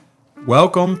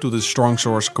Welcome to the Strong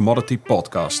Source Commodity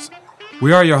Podcast.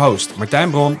 We are your hosts,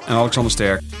 Martijn and Alexander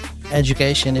Sterk.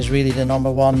 Education is really the number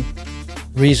one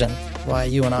reason why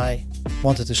you and I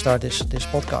wanted to start this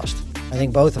podcast. I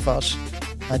think both of us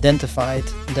identified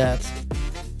that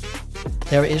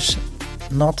there is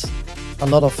not a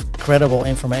lot of credible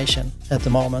information at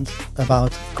the moment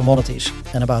about commodities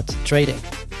and about trading.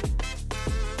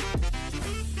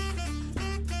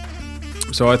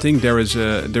 So I think there is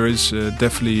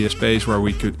definitely a space where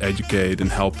we could educate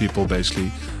and help people basically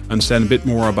understand a bit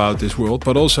more about this world,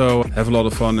 but also have a lot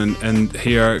of fun and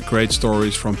hear great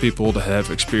stories from people that have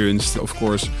experienced, of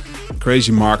course,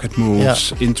 crazy market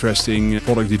moves, interesting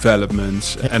product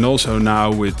developments, and also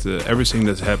now with everything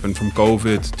that's happened from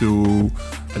COVID to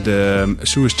the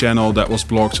Suez Channel that was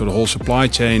blocked, so the whole supply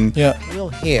chain. Yeah, we'll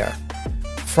hear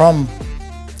from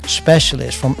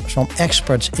specialists, from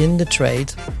experts in the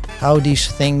trade, how these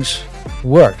things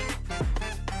work.